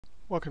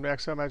Welcome to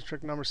Excel Magic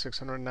Trick number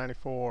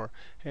 694.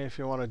 Hey, if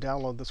you want to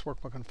download this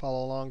workbook and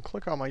follow along,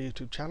 click on my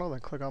YouTube channel,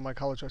 then click on my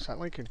college website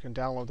link, and you can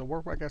download the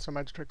workbook, Excel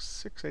Magic Trick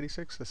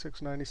 686 to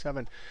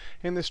 697.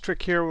 In this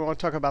trick here, we want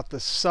to talk about the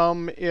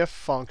SUMIF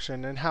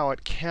function and how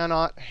it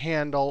cannot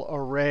handle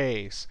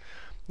arrays.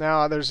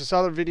 Now, there's this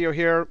other video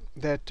here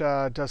that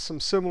does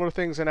some similar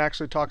things and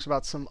actually talks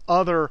about some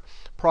other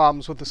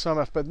problems with the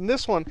SUMIF. But in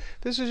this one,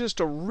 this is just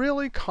a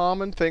really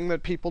common thing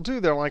that people do.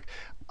 They're like,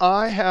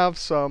 I have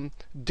some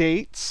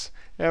dates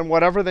and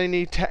whatever they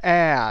need to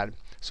add.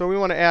 So we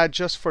want to add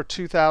just for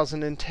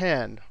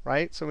 2010,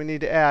 right? So we need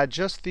to add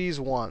just these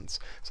ones.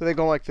 So they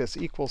go like this,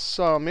 equals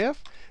SUMIF.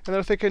 And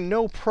they're thinking,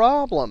 no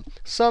problem.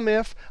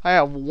 SUMIF, I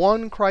have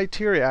one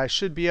criteria I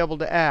should be able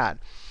to add.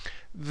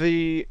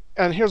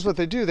 And here's what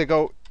they do. They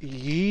go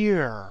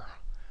year.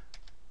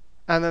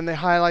 And then they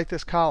highlight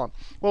this column.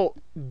 Well,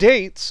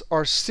 dates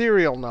are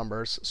serial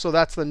numbers. So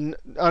that's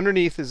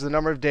underneath is the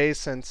number of days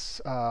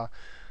since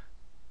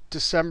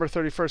December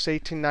 31st,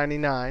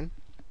 1899.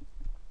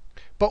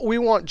 But we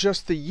want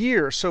just the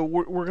year. So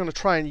we're going to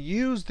try and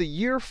use the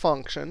year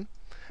function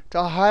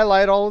to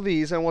highlight all of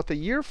these. And what the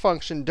year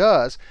function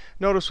does,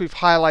 notice we've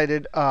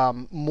highlighted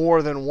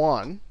more than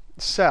one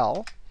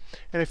cell.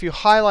 And if you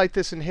highlight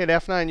this and hit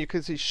F9, you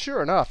can see,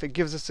 sure enough, it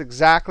gives us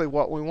exactly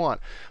what we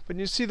want. But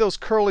you see those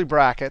curly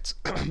brackets.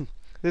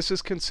 This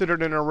is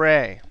considered an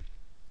array.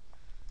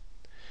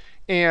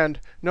 And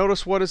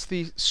notice, what does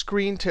the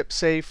screen tip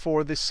say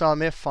for the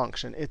SUMIF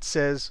function? It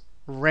says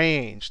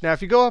range. Now,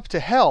 if you go up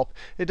to help,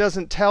 it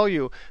doesn't tell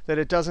you that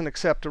it doesn't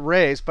accept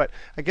arrays. But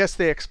I guess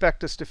they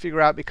expect us to figure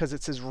out because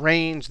it says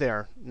range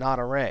there, not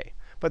array.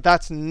 But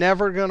that's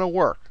never going to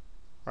work,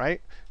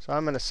 right? So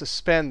I'm going to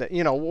suspend that.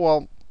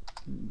 Well,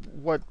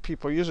 what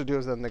people usually do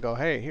is then they go,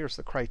 hey, here's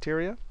the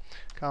criteria,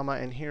 comma,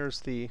 and here's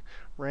the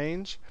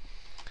range.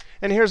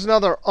 And here's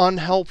another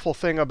unhelpful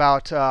thing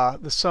about the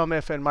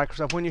SUMIF and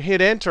Microsoft. When you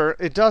hit Enter,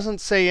 it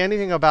doesn't say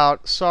anything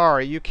about,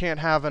 sorry, you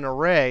can't have an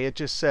array. It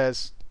just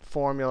says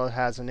formula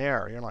has an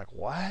error. You're like,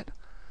 what?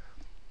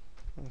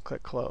 And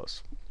click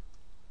Close.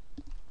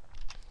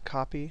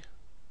 Copy,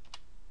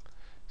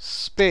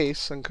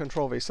 space, and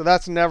Control V. So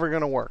that's never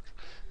going to work.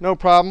 No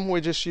problem.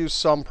 We just use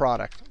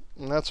SUMPRODUCT.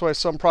 And that's why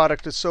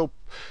SUMPRODUCT is so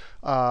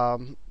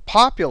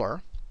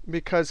popular,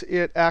 because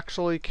it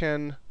actually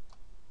can,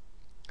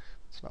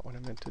 that's not what I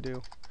meant to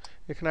do.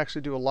 It can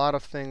actually do a lot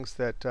of things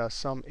that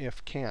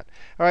SUMIF can't.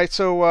 All right,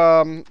 so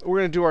we're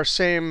going to do our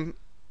same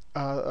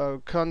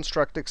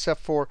construct,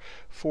 except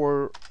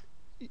for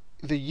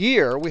the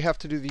year. We have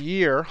to do the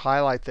year,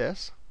 highlight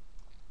this.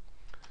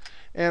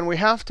 And we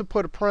have to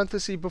put a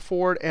parenthesis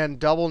before it and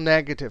double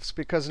negatives,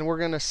 because we're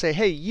going to say,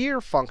 hey, year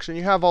function,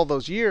 you have all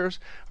those years.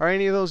 Are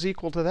any of those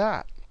equal to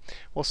that?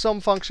 Well, some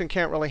function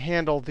can't really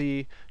handle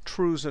the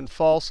trues and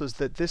falses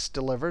that this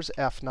delivers,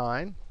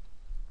 F9.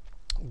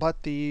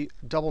 But the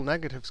double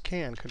negatives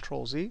can,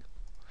 Control Z.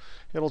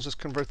 It'll just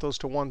convert those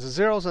to ones and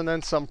zeros, and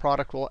then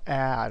SUMPRODUCT will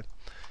add.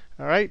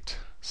 All right,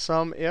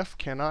 SUMIF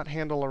cannot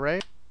handle array.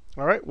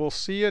 All right, we'll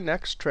see you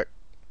next trick.